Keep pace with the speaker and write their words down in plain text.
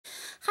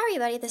Hi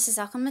everybody, this is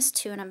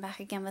Alchemist2 and I'm back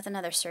again with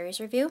another series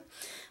review.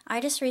 I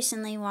just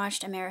recently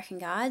watched American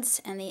Gods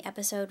and the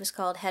episode was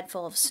called Head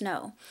Full of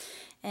Snow.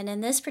 And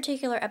in this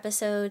particular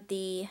episode,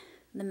 the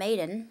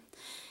maiden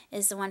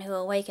is the one who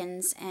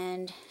awakens,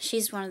 and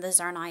she's one of the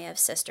Tsarnaev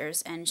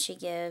sisters, and she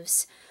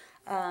gives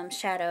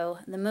Shadow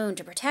the moon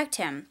to protect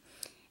him.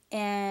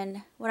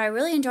 And what I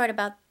really enjoyed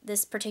about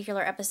this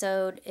particular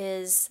episode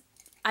is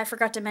I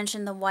forgot to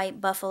mention the white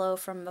buffalo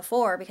from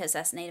before because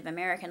that's Native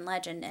American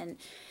legend, and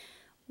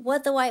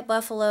what the white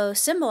buffalo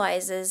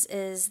symbolizes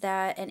is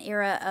that an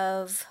era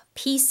of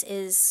peace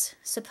is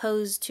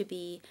supposed to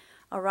be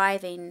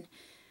arriving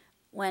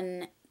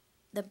when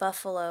the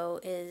buffalo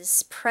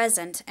is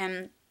present.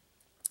 And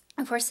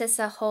of course, it's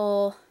a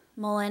whole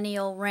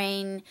millennial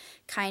reign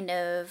kind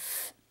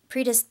of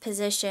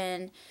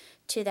predisposition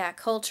to that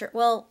culture.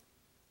 Well,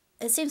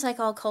 it seems like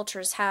all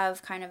cultures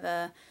have kind of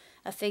a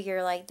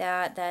figure like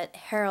that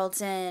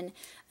heralds in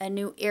a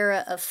new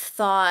era of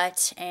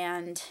thought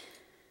and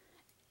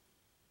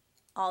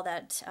all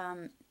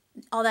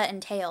that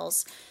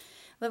entails.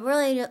 But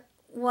really,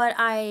 what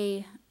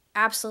I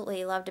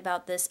absolutely loved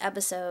about this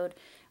episode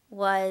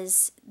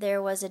was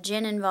there was a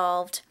jinn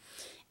involved,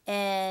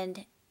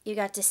 and you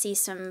got to see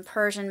some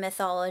Persian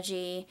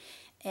mythology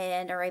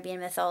and Arabian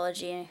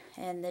mythology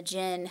and the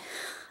jinn.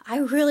 I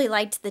really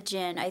liked the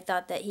jinn. I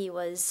thought that he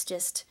was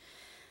just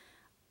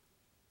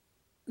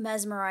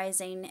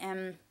mesmerizing,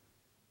 and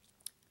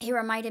he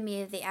reminded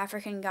me of the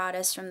African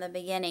goddess from the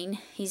beginning.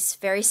 He's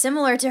very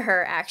similar to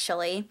her,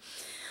 actually.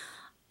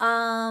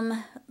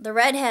 The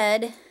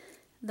redhead,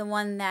 the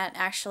one that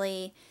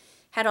actually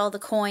had all the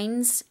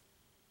coins,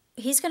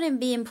 he's going to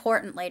be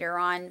important later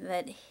on,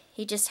 but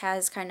he just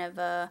has kind of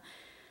a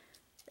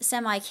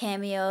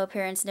semi-cameo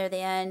appearance near the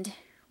end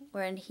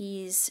when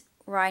he's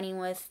riding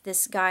with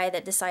this guy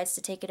that decides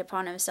to take it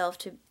upon himself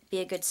to be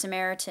a good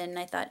Samaritan.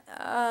 I thought,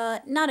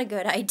 not a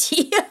good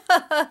idea.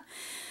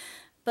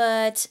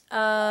 But,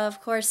 of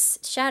course,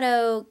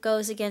 Shadow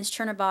goes against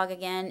Chernobog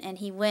again, and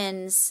he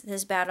wins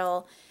this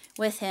battle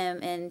with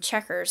him in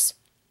checkers.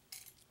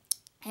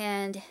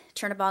 And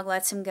Chernobog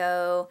lets him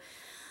go.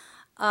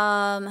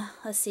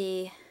 Let's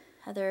see,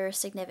 other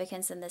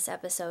significance in this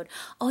episode.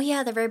 Oh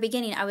yeah, the very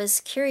beginning, I was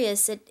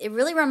curious. It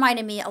really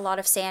reminded me a lot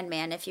of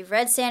Sandman. If you've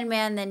read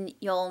Sandman, then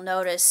you'll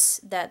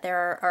notice that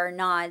there are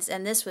nods,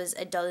 and this was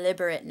a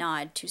deliberate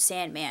nod to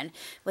Sandman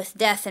with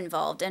death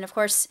involved. And, of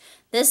course,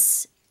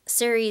 this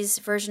series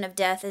version of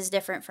death is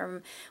different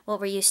from what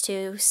we're used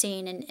to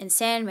seeing in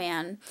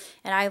Sandman,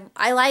 and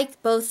I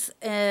like both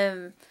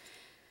kind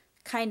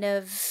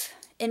of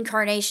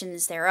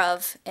incarnations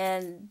thereof.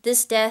 And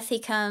this death, he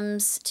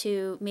comes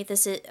to meet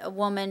this a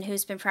woman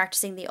who's been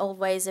practicing the old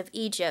ways of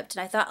Egypt,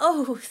 and I thought,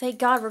 oh, thank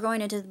God we're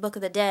going into the Book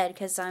of the Dead,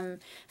 because I'm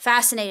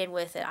fascinated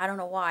with it. I don't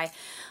know why,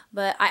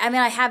 but I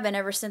mean I have been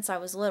ever since I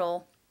was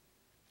little.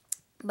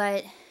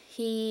 But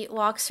he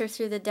walks her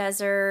through the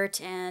desert,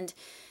 and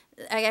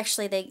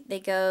actually they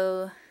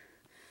go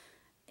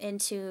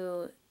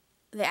into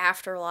the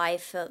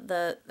afterlife,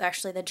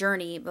 the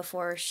journey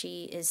before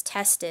she is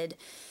tested,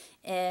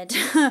 and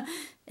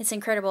it's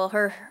incredible.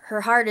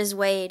 Her heart is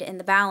weighed in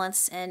the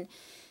balance, and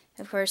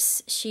of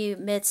course she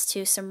admits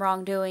to some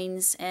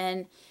wrongdoings,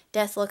 and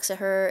Death looks at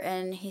her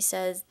and he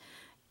says,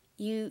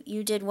 you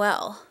did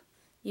well,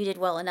 you did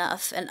well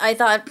enough. And I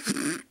thought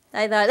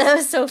that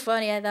was so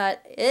funny. I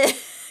thought,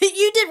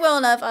 you did well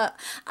enough,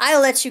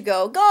 I'll let you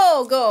go.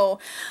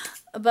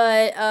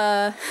 But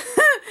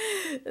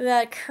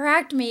that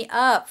cracked me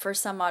up for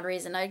some odd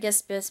reason. I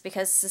guess it's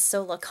because it's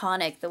so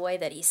laconic the way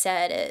that he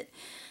said it.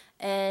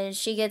 And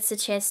she gets a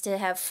chance to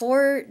have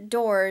 4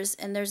 doors,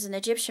 and there's an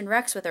Egyptian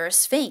Rex with her, a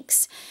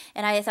Sphinx.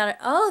 And I thought,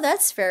 oh,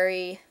 that's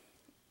very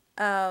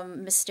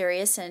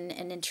mysterious and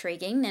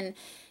intriguing. And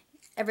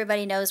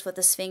everybody knows what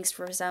the Sphinx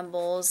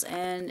resembles,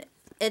 and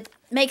it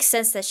makes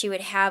sense that she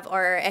would have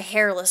a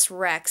hairless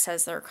Rex,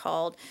 as they're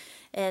called.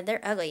 And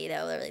they're ugly,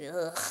 though. They're like,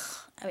 ugh.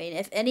 I mean,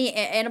 if any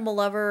animal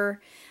lover,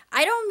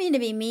 I don't mean to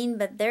be mean,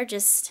 but they're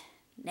just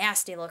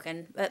nasty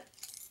looking. But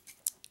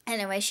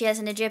anyway, she has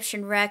an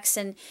Egyptian Rex,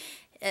 and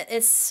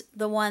it's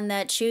the one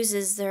that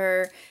chooses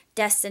their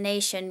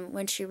destination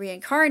when she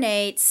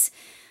reincarnates.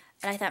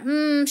 And I thought,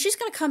 she's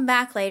going to come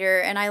back later,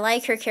 and I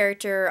like her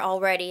character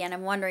already, and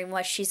I'm wondering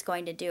what she's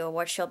going to do or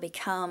what she'll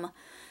become.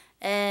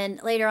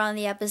 And later on in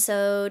the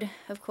episode,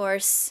 of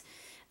course,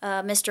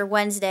 Mr.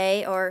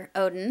 Wednesday, or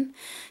Odin,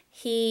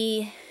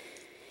 he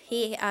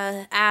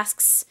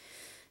asks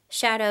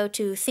Shadow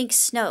to think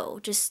snow,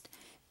 just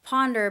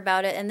ponder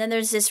about it. And then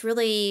there's this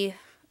really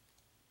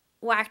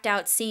whacked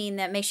out scene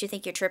that makes you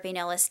think you're tripping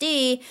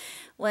LSD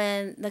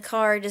when the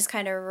car just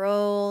kind of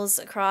rolls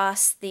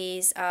across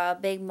these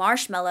big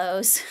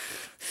marshmallows.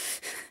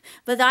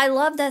 But I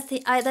love that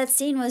that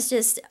scene was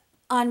just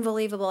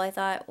unbelievable. I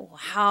thought,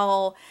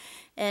 wow.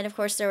 And of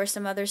course there were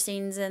some other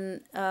scenes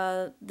in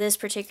this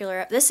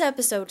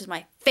episode was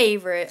my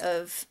favorite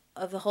of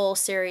the whole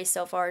series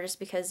so far, just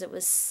because it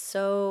was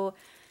so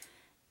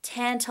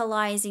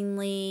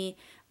tantalizingly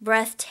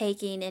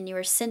breathtaking, and you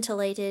were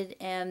scintillated,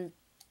 and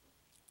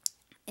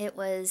it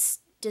was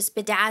just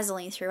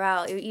bedazzling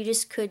throughout. You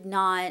just could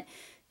not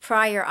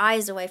pry your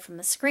eyes away from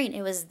the screen.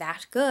 It was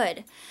that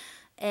good.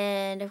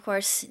 And of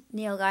course,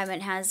 Neil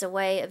Gaiman has a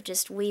way of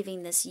just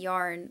weaving this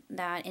yarn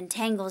that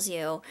entangles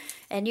you,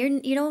 and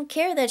you don't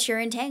care that you're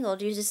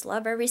entangled. You just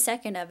love every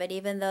second of it,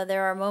 even though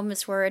there are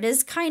moments where it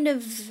is kind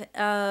of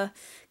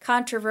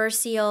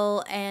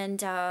controversial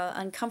and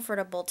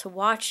uncomfortable to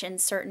watch in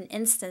certain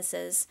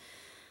instances.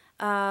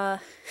 I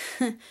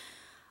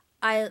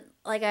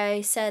like I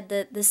said,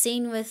 the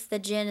scene with the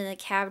djinn and the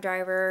cab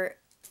driver.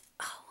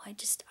 Oh,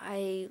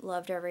 I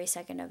loved every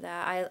second of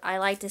that. I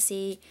like to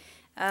see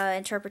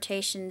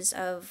interpretations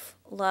of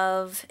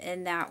love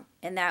in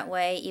that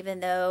way, even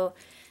though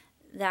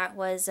that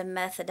was a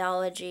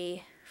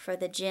methodology for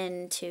the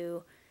djinn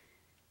to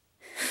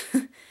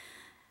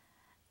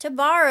to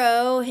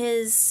borrow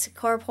his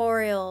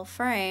corporeal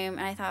frame.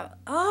 And I thought,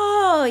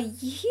 oh,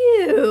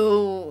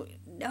 you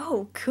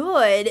no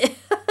good.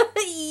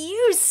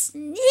 You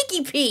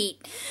sneaky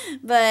Pete.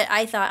 But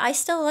I thought, I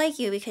still like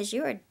you because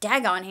you are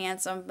daggone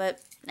handsome. But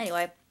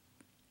anyway,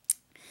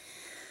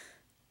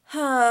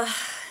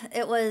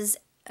 it was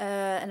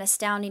an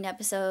astounding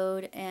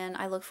episode, and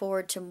I look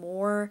forward to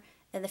more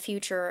in the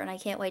future, and I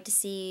can't wait to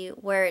see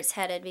where it's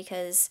headed,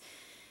 because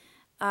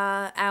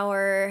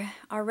our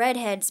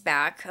redhead's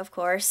back, of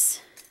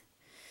course,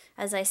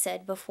 as I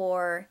said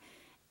before,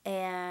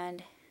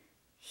 and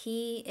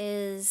he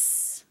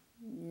is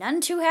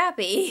none too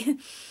happy.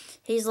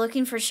 He's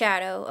looking for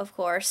Shadow, of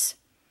course,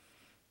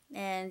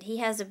 and he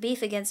has a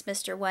beef against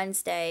Mr.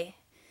 Wednesday.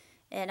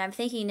 And I'm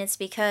thinking it's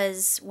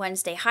because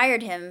Wednesday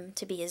hired him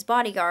to be his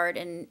bodyguard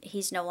and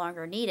he's no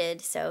longer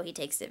needed. So he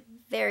takes it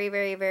very,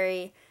 very,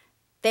 very,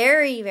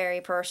 very, very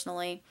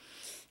personally.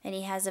 And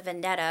he has a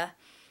vendetta.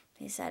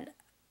 He said,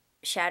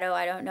 Shadow,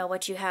 I don't know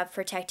what you have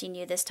protecting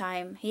you this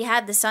time. He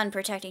had the sun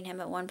protecting him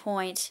at one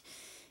point.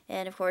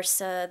 And of course,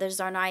 the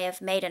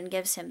Tsarnaev maiden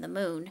gives him the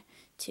moon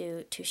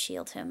to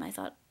shield him. I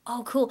thought,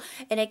 oh, cool.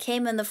 And it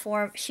came in the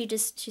form, she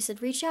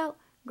said, reach out,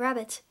 grab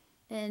it.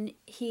 And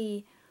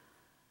he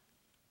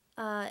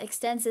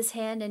extends his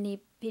hand and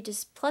he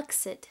just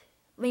plucks it.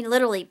 I mean,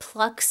 literally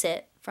plucks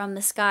it from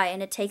the sky,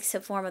 and it takes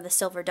the form of the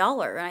silver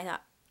dollar. And I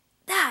thought,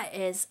 that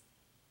is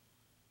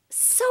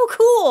so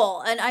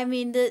cool. And I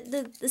mean,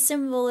 the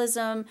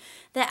symbolism,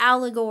 the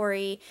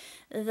allegory,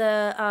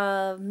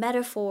 the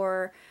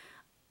metaphor,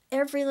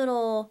 every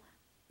little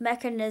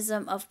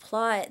mechanism of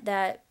plot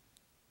that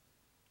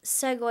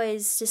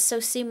segues just so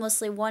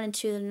seamlessly one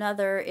into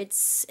another.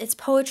 It's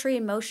poetry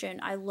in motion.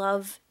 I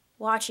love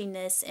watching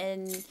this,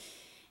 and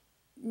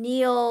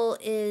Neil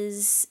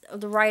is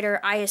the writer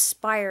I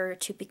aspire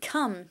to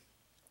become,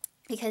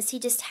 because he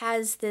just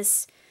has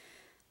this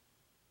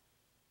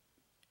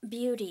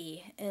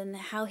beauty in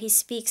how he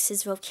speaks.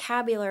 His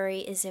vocabulary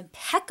is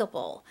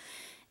impeccable.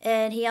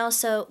 And he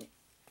also,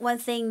 one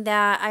thing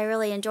that I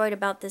really enjoyed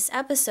about this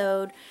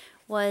episode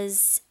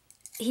was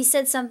he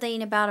said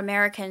something about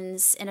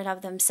Americans in and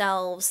of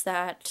themselves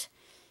that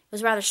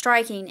was rather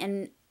striking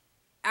and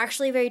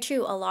actually very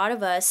true. A lot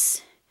of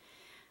us,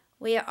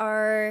 we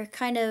are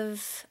kind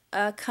of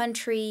a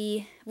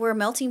country, we're a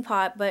melting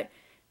pot, but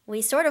we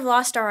sort of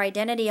lost our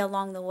identity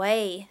along the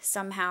way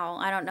somehow.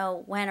 I don't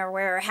know when or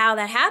where or how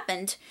that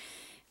happened,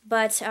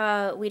 but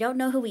we don't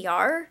know who we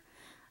are.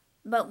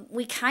 But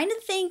we kind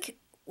of think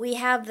we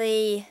have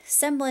the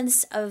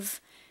semblance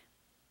of,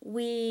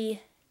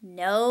 we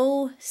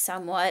know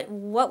somewhat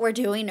what we're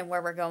doing and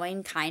where we're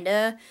going, kind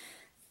of.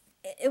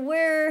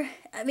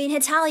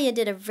 Hetalia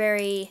did a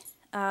very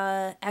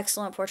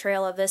excellent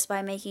portrayal of this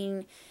by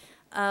making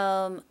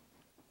Al,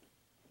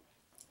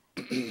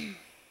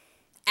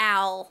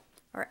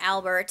 or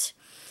Albert,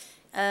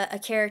 a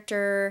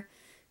character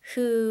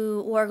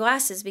who wore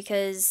glasses,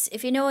 because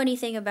if you know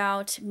anything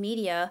about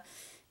media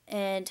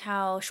and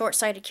how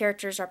short-sighted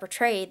characters are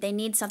portrayed, they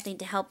need something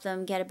to help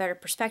them get a better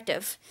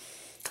perspective.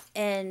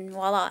 And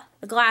voila,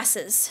 the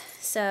glasses.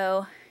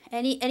 So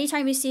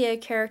anytime you see a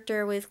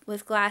character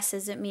with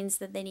glasses, it means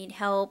that they need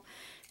help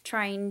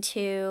trying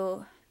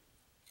to,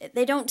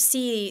 they don't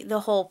see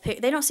the whole picture,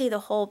 they don't see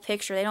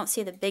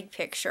the big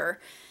picture.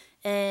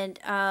 And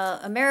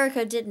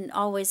America didn't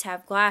always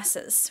have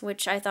glasses,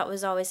 which I thought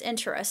was always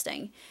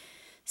interesting.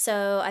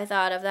 So I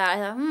thought of that. I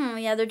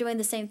thought, yeah, they're doing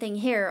the same thing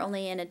here,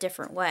 only in a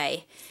different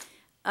way.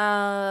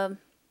 But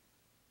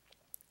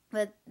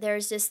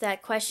there's just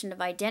that question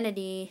of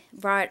identity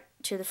brought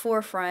to the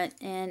forefront.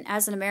 And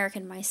as an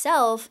American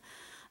myself,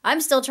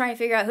 I'm still trying to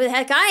figure out who the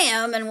heck I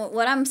am and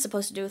what I'm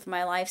supposed to do with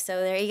my life. So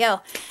there you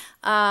go.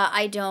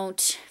 I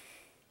don't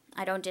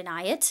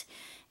deny it.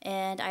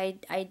 And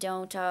I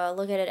don't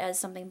look at it as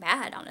something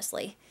bad,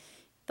 honestly.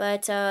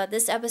 But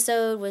this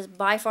episode was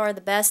by far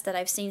the best that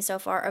I've seen so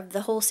far of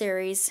the whole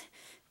series.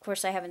 Of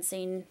course, I haven't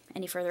seen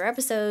any further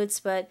episodes,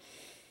 but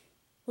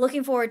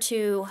looking forward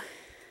to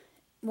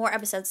more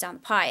episodes down the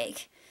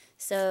pike.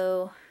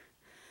 So,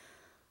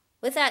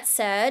 with that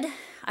said,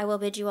 I will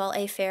bid you all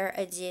a fair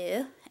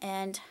adieu,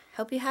 and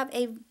hope you have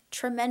a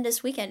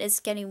tremendous weekend. It's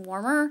getting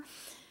warmer.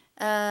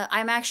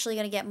 I'm actually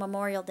going to get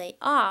Memorial Day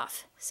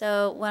off.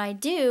 So when I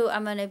do,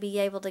 I'm going to be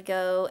able to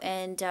go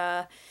and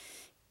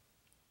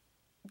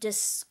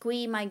just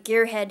squeeze my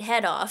gearhead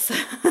head off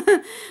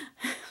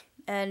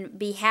and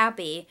be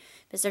happy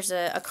because there's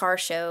a car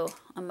show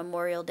on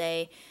Memorial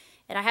Day.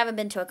 And I haven't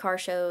been to a car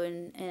show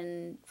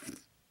in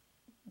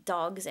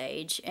dog's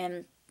age.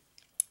 And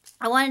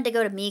I wanted to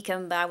go to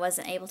Mecum, but I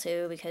wasn't able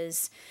to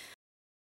because